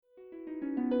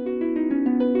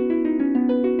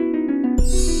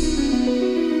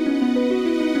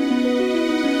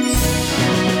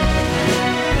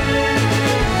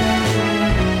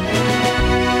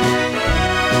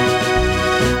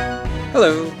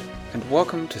and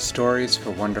welcome to Stories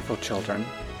for Wonderful Children.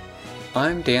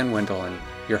 I'm Dan Wendelin,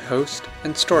 your host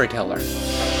and storyteller.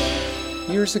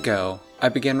 Years ago, I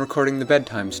began recording the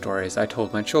bedtime stories I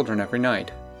told my children every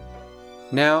night.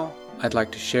 Now, I'd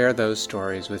like to share those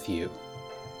stories with you.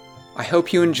 I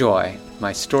hope you enjoy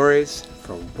my Stories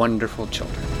for Wonderful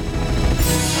Children.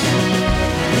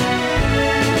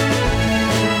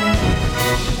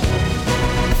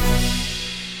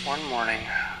 One morning,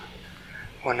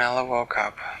 Winella woke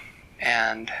up,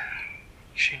 and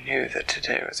she knew that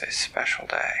today was a special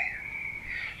day.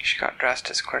 She got dressed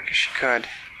as quick as she could,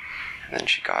 and then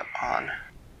she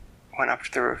went up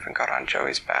to the roof and got on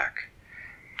Joey's back.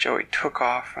 Joey took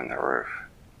off from the roof.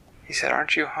 He said,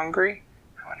 "Aren't you hungry?"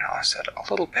 And Winella said, "A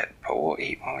little bit, but we'll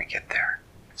eat when we get there."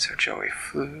 So Joey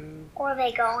flew. Where are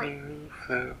they going?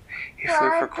 Flew. He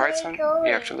flew for quite some.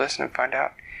 You have to listen and find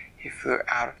out. He flew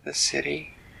out of the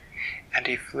city, and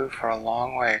he flew for a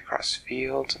long way across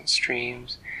fields and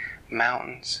streams,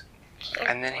 mountains,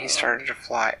 and then he started to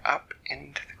fly up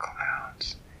into the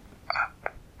clouds.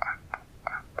 Up,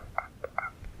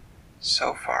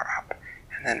 so far up,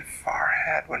 and then far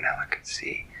ahead, Winella could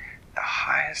see the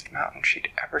highest mountain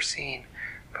she'd ever seen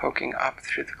poking up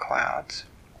through the clouds.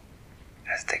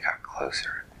 As they got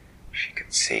closer, she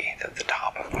could see that the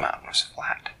top of the mountain was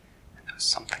flat, and there was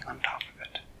something on top of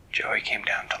it. Joey came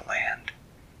down to land.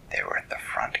 They were at the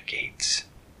front gates,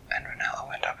 and Winella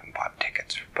went up and bought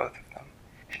tickets for both of them,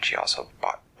 and she also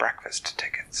bought breakfast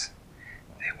tickets.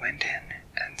 They went in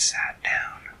and sat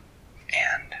down,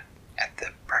 and at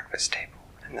the breakfast table,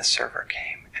 and the server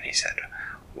came, and he said,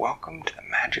 "Welcome to the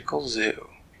magical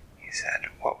zoo." He said,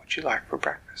 "What would you like for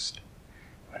breakfast?"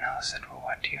 Winella said, "Well,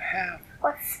 what do you have?"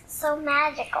 What's so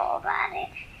magical about it?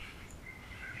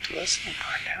 Listen and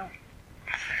find out.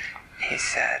 He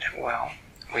said, "Well,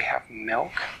 we have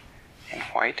milk in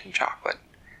white and chocolate.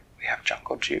 We have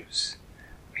jungle juice.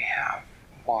 We have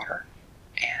water.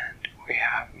 And we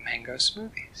have mango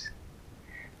smoothies."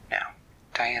 Now,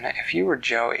 Diana, if you were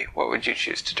Joey, what would you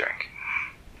choose to drink?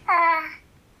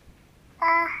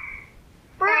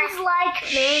 Birds like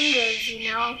mangoes,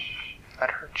 you know.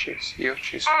 Let her choose. You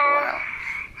choose for Winella.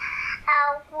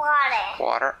 Water.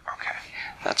 Water? Okay.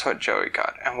 That's what Joey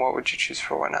got. And what would you choose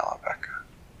for Winella, Becca?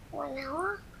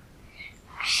 Winella?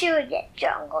 She would get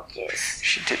jungle juice.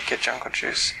 She did get jungle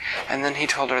juice. And then he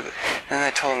told her then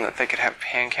they told him that they could have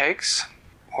pancakes,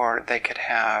 or they could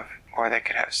have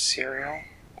cereal,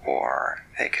 or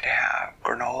they could have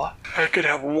granola. They could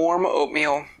have warm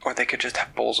oatmeal, or they could just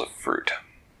have bowls of fruit.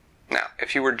 Now,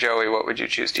 if you were Joey, what would you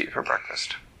choose to eat for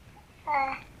breakfast?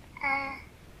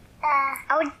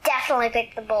 I would definitely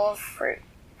pick the bowl of fruit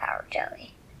if I were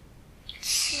Joey.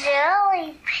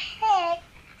 Joey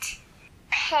picked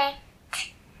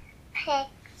pancakes.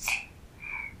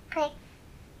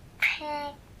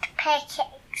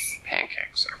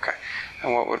 Pancakes, okay.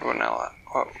 And what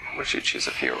would you choose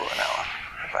if you were Winella,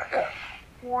 Rebecca?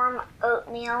 Warm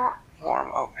oatmeal.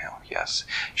 Warm oatmeal, yes.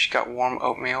 She got warm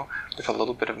oatmeal with a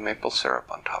little bit of maple syrup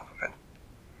on top of it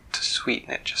to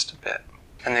sweeten it just a bit.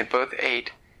 And they both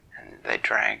ate, and they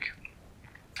drank,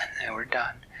 and they were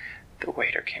done. The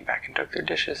waiter came back and took their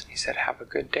dishes, and he said, "Have a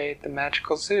good day at the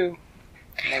magical zoo."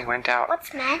 And they went out.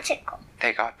 What's magical?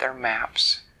 They got their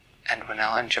maps, and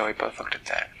Winella and Joey both looked at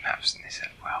the maps, and they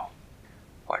said, "Well,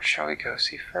 what shall we go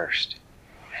see first?"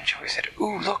 And Joey said,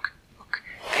 "Ooh, look,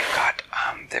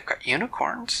 they've got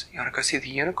unicorns. You want to go see the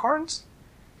unicorns?"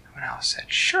 And Winella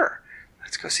said, "Sure,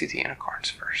 let's go see the unicorns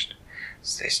first."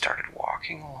 So they started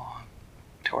walking along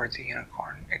towards the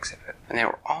unicorn exhibit. And they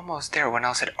were almost there when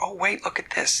Winella said, "Oh, wait, look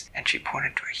at this." And she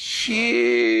pointed to a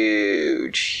huge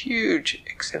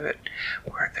exhibit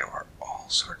where there were all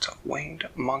sorts of winged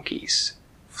monkeys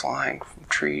flying from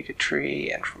tree to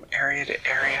tree and from area to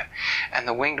area. And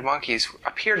the winged monkeys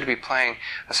appeared to be playing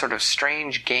a sort of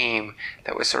strange game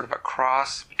that was sort of a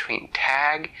cross between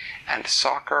tag and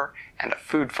soccer and a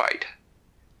food fight.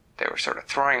 They were sort of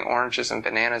throwing oranges and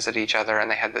bananas at each other, and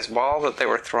they had this ball that they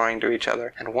were throwing to each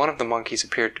other, and one of the monkeys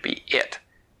appeared to be it,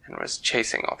 and was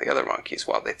chasing all the other monkeys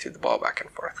while they threw the ball back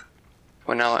and forth.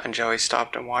 Winella and Joey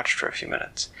stopped and watched for a few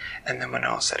minutes, and then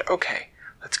Winella said, "Okay,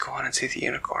 let's go on and see the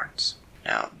unicorns."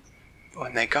 Now,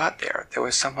 when they got there, there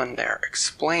was someone there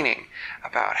explaining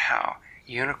about how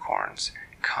unicorns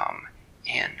come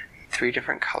in 3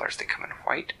 different colors. They come in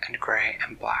white and gray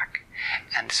and black.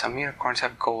 And some unicorns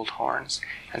have gold horns,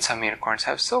 and some unicorns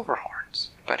have silver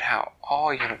horns. But how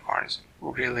all unicorns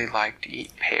really like to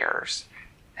eat pears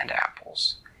and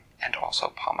apples, and also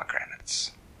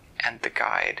pomegranates. And the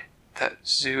guide, the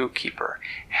zookeeper,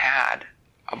 had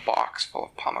a box full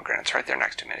of pomegranates right there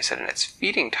next to him. And he said, and it's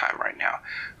feeding time right now.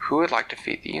 Who would like to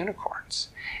feed the unicorns?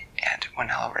 And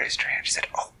Winella raised her hand. She said,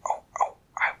 oh,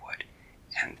 I would.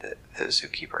 And the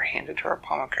zookeeper handed her a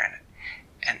pomegranate,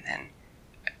 and then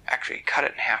actually cut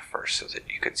it in half first so that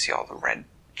you could see all the red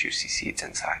juicy seeds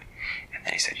inside. And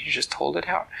then he said, you just hold it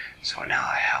out. So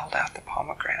Winella held out the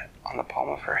pomegranate on the palm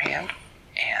of her hand,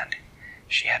 and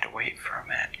she had to wait for a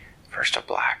minute. First a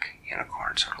black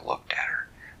unicorn sort of looked at her,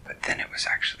 but then it was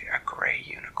actually a gray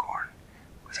unicorn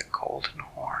with a golden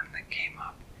horn that came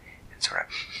up and sort of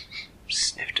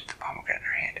sniffed at the pomegranate in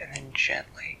her hand, and then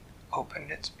gently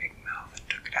opened its big mouth and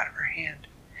took it out of her hand.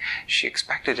 She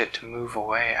expected it to move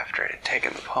away after it had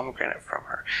taken the pomegranate from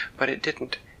her, but it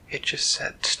didn't. It just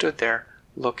stood there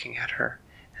looking at her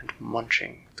and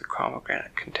munching the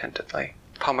pomegranate contentedly.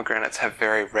 Pomegranates have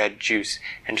very red juice,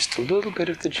 and just a little bit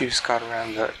of the juice got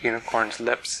around the unicorn's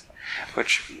lips,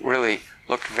 which really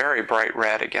looked very bright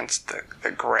red against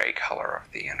the gray color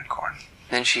of the unicorn.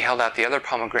 Then she held out the other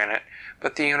pomegranate,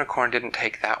 but the unicorn didn't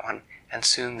take that one, and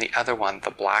soon the other one,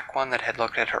 the black one that had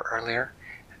looked at her earlier,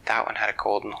 that one had a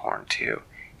golden horn too,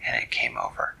 and it came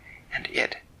over, and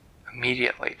it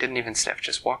immediately didn't even sniff,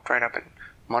 just walked right up and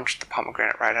munched the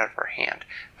pomegranate right out of her hand.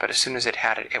 But as soon as it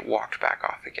had it, it walked back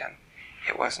off again.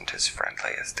 It wasn't as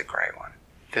friendly as the gray one.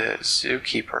 The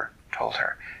zookeeper told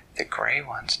her, the gray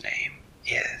one's name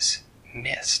is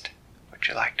Mist. Would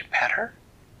you like to pet her?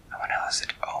 And Winella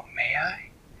said, oh, may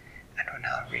I? And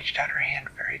Winella reached out her hand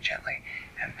very gently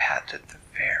and patted the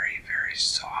very, very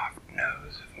soft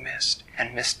nose of Mist.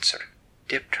 And Mist sort of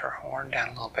dipped her horn down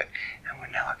a little bit, and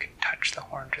Winella could touch the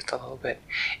horn just a little bit.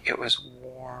 It was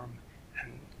warm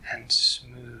and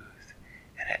smooth,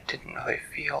 and it didn't really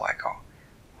feel like a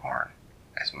horn,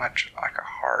 as much like a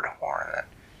hard horn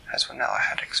as Winella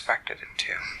had expected it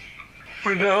to.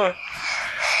 Winella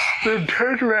then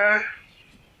turned around,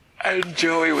 and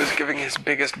Joey was giving his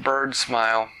biggest bird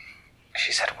smile.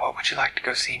 She said, what would you like to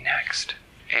go see next?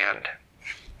 And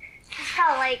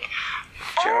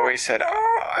Joey said,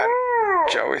 I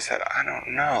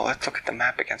don't know. Let's look at the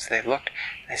map again. So they looked,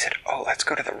 and they said, oh, let's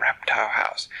go to the reptile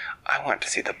house. I want to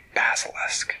see the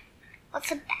basilisk.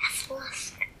 What's a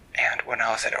basilisk? And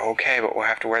Winella said, okay, but we'll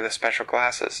have to wear the special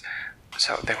glasses.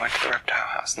 So they went to the reptile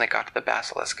house, and they got to the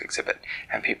basilisk exhibit,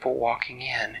 and people walking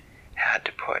in had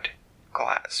to put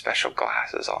special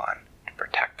glasses on to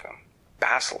protect them.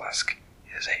 Basilisk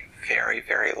is a very,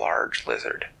 very large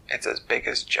lizard. It's as big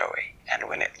as Joey, and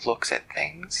when it looks at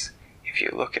things, if you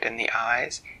look it in the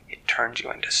eyes, it turns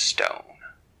you into stone.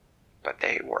 But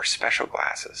they wore special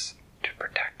glasses to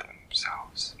protect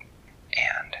themselves.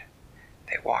 And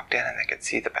they walked in and they could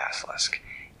see the basilisk.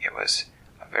 It was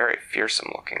a very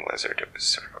fearsome looking lizard. It was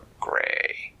sort of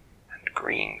gray and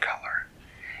green color.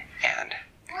 And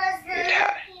Was it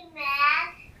looking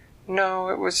mad? No,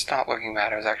 it was not looking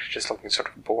mad. It was actually just looking sort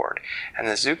of bored. And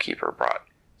the zookeeper brought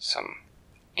some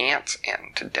ants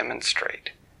in to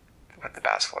demonstrate what the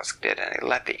basilisk did. And he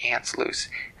let the ants loose.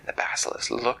 And the basilisk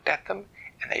looked at them,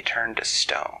 and they turned to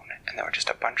stone. And there were just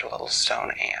a bunch of little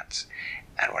stone ants.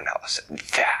 And Winella said,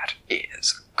 that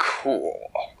is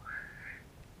cool.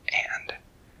 And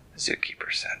the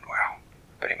zookeeper said, well,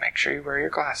 but make sure you wear your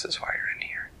glasses while you're in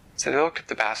here. So they looked at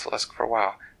the basilisk for a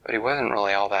while, but he wasn't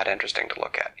really all that interesting to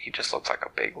look at. He just looked like a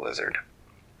big lizard.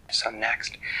 So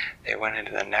next, they went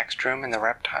into the next room in the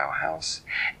reptile house,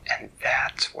 and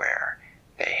that's where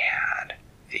they had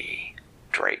the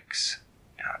drakes.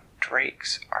 Now,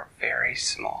 drakes are very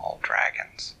small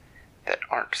dragons that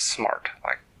aren't smart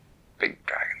like big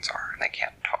dragons are, and they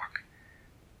can't talk.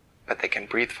 But they can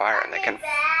breathe fire, and they can...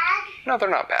 Bad? No, they're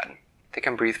not bad. They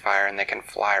can breathe fire, and they can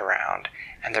fly around,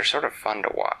 and they're sort of fun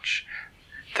to watch.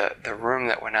 The room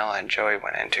that Winella and Joey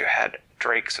went into had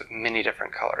drakes of many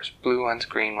different colors. Blue ones,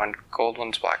 green ones, gold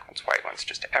ones, black ones, white ones,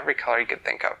 just every color you could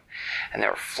think of. And they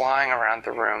were flying around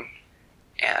the room,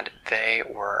 and they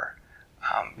were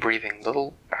breathing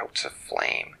little bouts of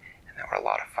flame, and they were a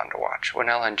lot of fun to watch.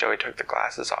 Winella and Joey took the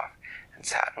glasses off and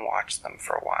sat and watched them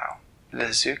for a while.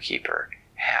 The zookeeper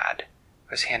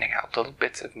was handing out little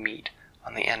bits of meat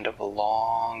on the end of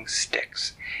long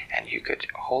sticks, and you could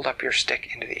hold up your stick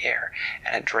into the air,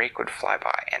 and a drake would fly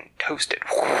by and toast it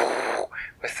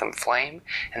with some flame,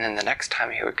 and then the next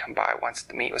time he would come by, once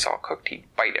the meat was all cooked, he'd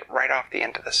bite it right off the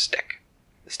end of the stick.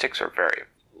 The sticks are very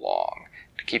long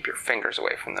to keep your fingers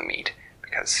away from the meat,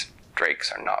 because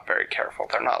drakes are not very careful.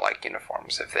 They're not like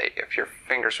unicorns. If your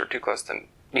fingers were too close to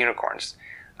unicorns,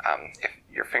 if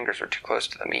your fingers were too close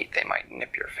to the meat, they might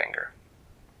nip your finger.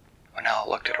 Winella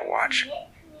looked at her watch.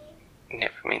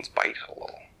 Nip means bite a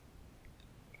little.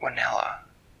 Winella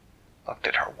looked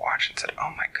at her watch and said,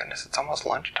 oh my goodness, it's almost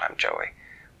lunchtime, Joey.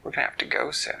 we're going to have to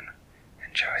go soon.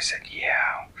 And Joey said,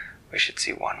 yeah, we should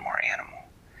see one more animal.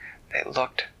 They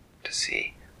looked to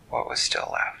see what was still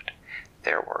left.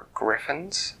 There were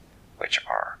griffins, which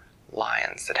are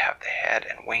lions that have the head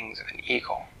and wings of an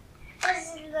eagle.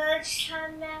 Is it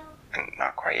lunchtime now? And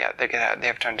not quite yet. They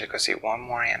have time to go see one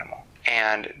more animal.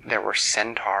 And there were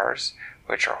centaurs,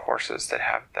 which are horses that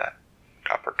have the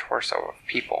upper torso of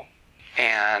people.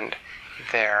 And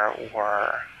there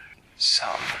were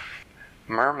some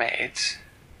mermaids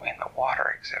in the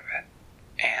water exhibit.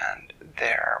 And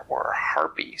there were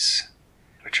harpies,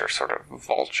 which are sort of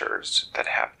vultures that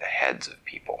have the heads of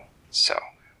people. So,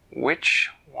 which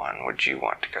one would you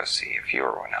want to go see if you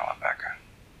were Winella, Becca?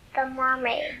 The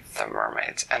mermaids. The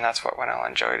mermaids. And that's what Winella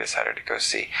and Joey decided to go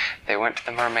see. They went to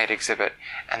the mermaid exhibit,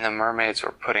 and the mermaids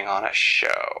were putting on a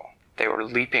show. They were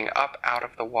leaping up out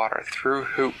of the water through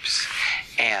hoops,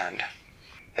 and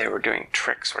they were doing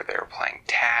tricks where they were playing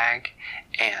tag,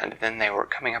 and then they were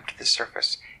coming up to the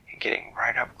surface and getting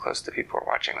right up close to people who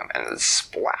were watching them and then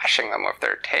splashing them with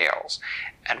their tails.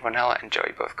 And Winella and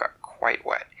Joey both got quite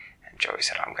wet, and Joey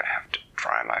said, I'm going to have to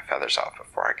dry my feathers off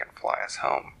before I can fly us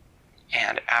home.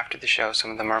 And after the show,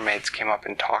 some of the mermaids came up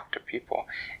and talked to people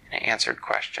and answered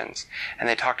questions. And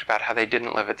they talked about how they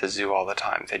didn't live at the zoo all the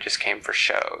time. They just came for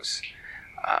shows.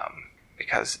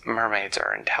 Because mermaids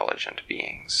are intelligent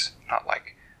beings, not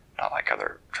like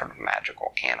other sort of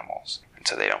magical animals. And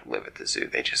so they don't live at the zoo.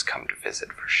 They just come to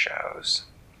visit for shows.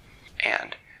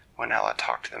 And Winella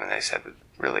talked to them, and they said that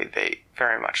really they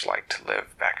very much like to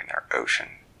live back in their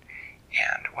ocean.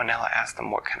 And Winella asked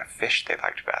them what kind of fish they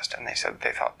liked best, and they said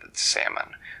they thought that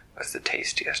salmon was the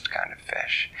tastiest kind of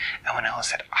fish. And Winella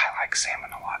said, I like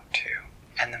salmon a lot too.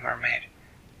 And the mermaid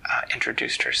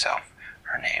introduced herself.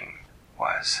 Her name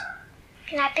was...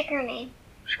 Can I pick her name?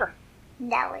 Sure.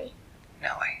 Nellie.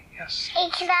 Nellie, yes. Hey,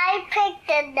 can I pick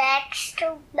the next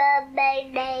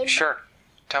mermaid name? Sure.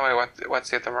 Tell me what's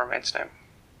the other mermaid's name?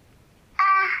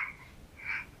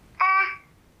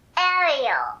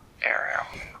 Ariel. Ariel.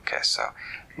 Okay, so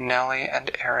Nellie and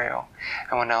Ariel.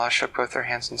 And Winella shook both their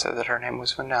hands and said that her name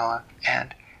was Winella.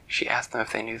 And she asked them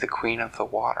if they knew the Queen of the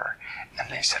Water. And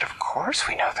they said, of course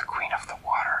we know the Queen of the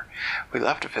Water. We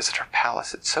love to visit her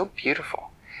palace. It's so beautiful.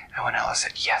 And Winella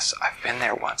said, yes, I've been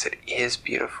there once. It is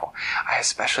beautiful. I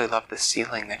especially love the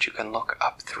ceiling that you can look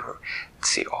up through and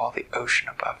see all the ocean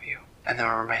above you. And the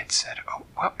mermaid said, oh,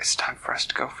 well, it's time for us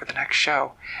to go for the next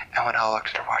show. And Winella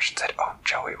looked at her watch and said, oh,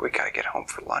 Joey, we gotta get home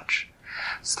for lunch.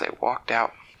 So they walked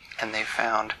out, and they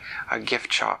found a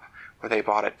gift shop where they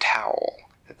bought a towel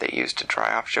that they used to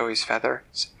dry off Joey's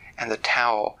feathers. And the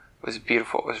towel was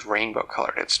beautiful. It was rainbow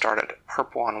colored. It started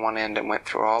purple on one end and went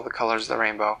through all the colors of the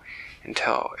rainbow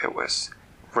until it was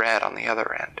red on the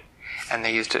other end. And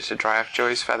they used it to dry off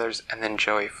Joey's feathers, and then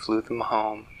Joey flew them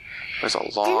home. It was a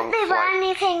long Didn't they buy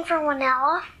anything for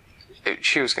Winella?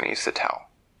 She was going to use the towel.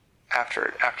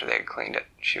 After they had cleaned it,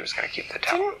 she was going to keep the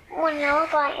towel. Didn't Winella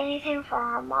buy anything for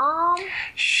her mom?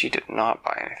 She did not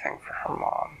buy anything for her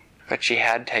mom. But she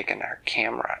had taken her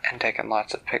camera and taken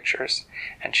lots of pictures,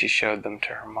 and she showed them to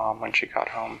her mom when she got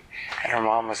home. And her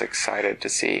mom was excited to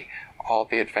see all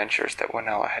the adventures that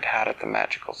Winella had had at the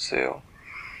magical zoo.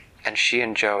 And she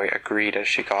and Joey agreed as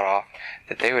she got off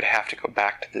that they would have to go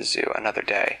back to the zoo another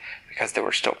day because there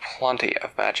were still plenty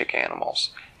of magic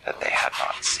animals that they had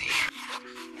not seen.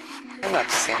 And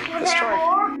that's the end of the story.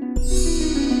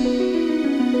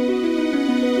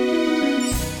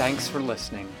 Thanks for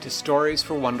listening to Stories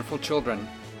for Wonderful Children.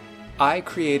 I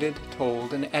created,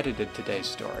 told, and edited today's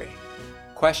story.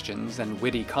 Questions and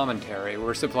witty commentary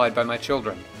were supplied by my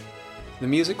children. The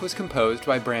music was composed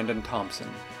by Brandon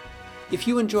Thompson. If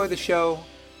you enjoy the show,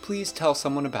 please tell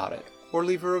someone about it, or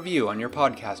leave a review on your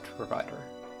podcast provider.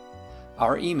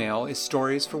 Our email is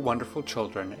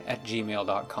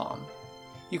storiesforwonderfulchildren@gmail.com.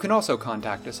 You can also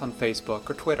contact us on Facebook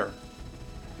or Twitter.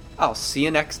 I'll see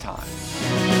you next time.